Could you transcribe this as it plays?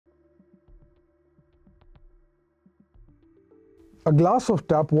A glass of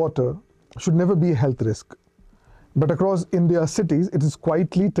tap water should never be a health risk, but across India's cities, it is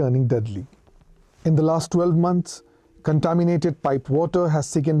quietly turning deadly. In the last 12 months, contaminated piped water has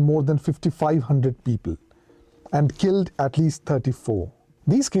sickened more than 5,500 people and killed at least 34.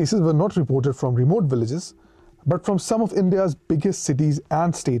 These cases were not reported from remote villages, but from some of India's biggest cities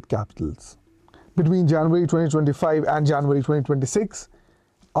and state capitals. Between January 2025 and January 2026,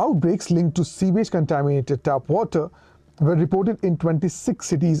 outbreaks linked to sewage contaminated tap water were reported in 26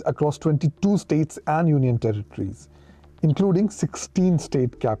 cities across 22 states and union territories, including 16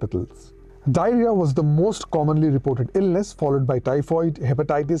 state capitals. Diarrhea was the most commonly reported illness, followed by typhoid,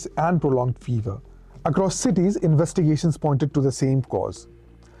 hepatitis, and prolonged fever. Across cities, investigations pointed to the same cause.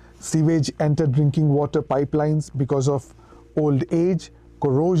 Sewage entered drinking water pipelines because of old age,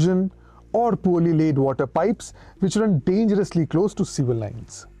 corrosion, or poorly laid water pipes which run dangerously close to sewer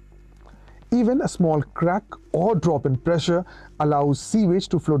lines. Even a small crack or drop in pressure allows sewage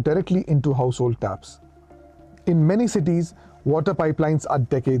to flow directly into household taps. In many cities, water pipelines are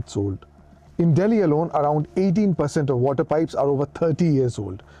decades old. In Delhi alone, around 18% of water pipes are over 30 years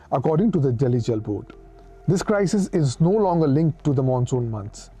old, according to the Delhi Jal Board. This crisis is no longer linked to the monsoon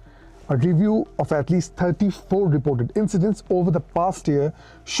months. A review of at least 34 reported incidents over the past year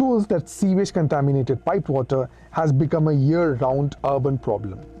shows that sewage-contaminated piped water has become a year-round urban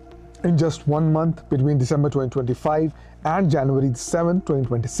problem. In just 1 month, between December 2025 and January 7,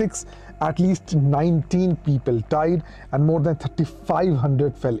 2026, at least 19 people died and more than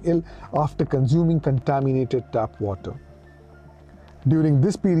 3,500 fell ill after consuming contaminated tap water. During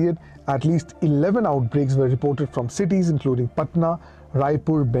this period, at least 11 outbreaks were reported from cities including Patna,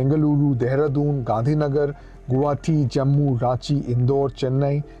 Raipur, Bengaluru, Dehradun, Gandhinagar, Guwahati, Jammu, Ranchi, Indore,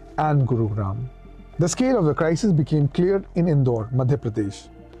 Chennai, and Gurugram. The scale of the crisis became clear in Indore, Madhya Pradesh.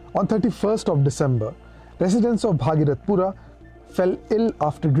 On 31st of December, residents of Bhagirathpura fell ill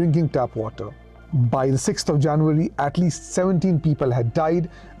after drinking tap water. By the 6th of January, at least 17 people had died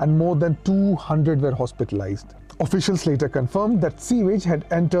and more than 200 were hospitalized. Officials later confirmed that sewage had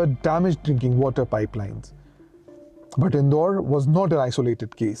entered damaged drinking water pipelines. But Indore was not an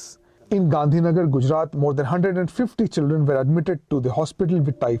isolated case. In Gandhinagar, Gujarat, more than 150 children were admitted to the hospital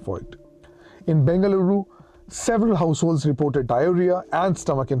with typhoid. In Bengaluru, several households reported diarrhea and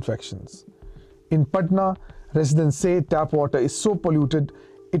stomach infections. In Patna, residents say tap water is so polluted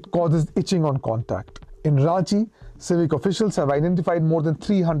it causes itching on contact. In Ranchi, civic officials have identified more than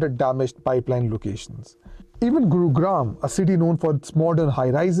 300 damaged pipeline locations. Even Gurugram, a city known for its modern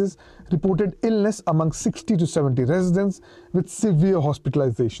high-rises, reported illness among 60 to 70 residents with severe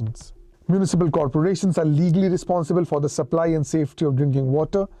hospitalizations. Municipal corporations are legally responsible for the supply and safety of drinking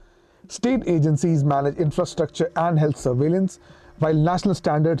water. State agencies manage infrastructure and health surveillance, while national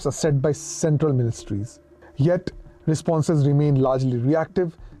standards are set by central ministries. Yet, responses remain largely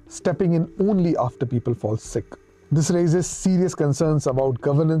reactive, stepping in only after people fall sick. This raises serious concerns about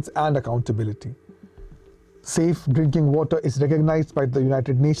governance and accountability. Safe drinking water is recognized by the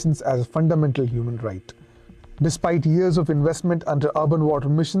United Nations as a fundamental human right. Despite years of investment under urban water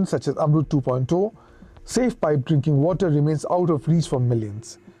missions such as Amrut 2.0, safe piped drinking water remains out of reach for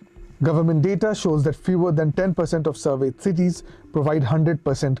millions. Government data shows that fewer than 10% of surveyed cities provide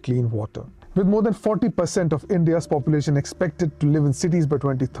 100% clean water. With more than 40% of India's population expected to live in cities by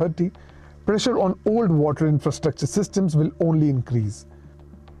 2030, pressure on old water infrastructure systems will only increase.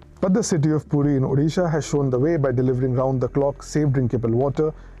 But the city of Puri in Odisha has shown the way by delivering round-the-clock safe drinkable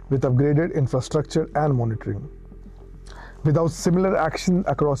water with upgraded infrastructure and monitoring. Without similar action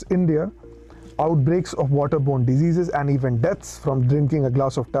across India, outbreaks of waterborne diseases and even deaths from drinking a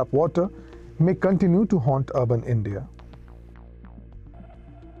glass of tap water may continue to haunt urban India.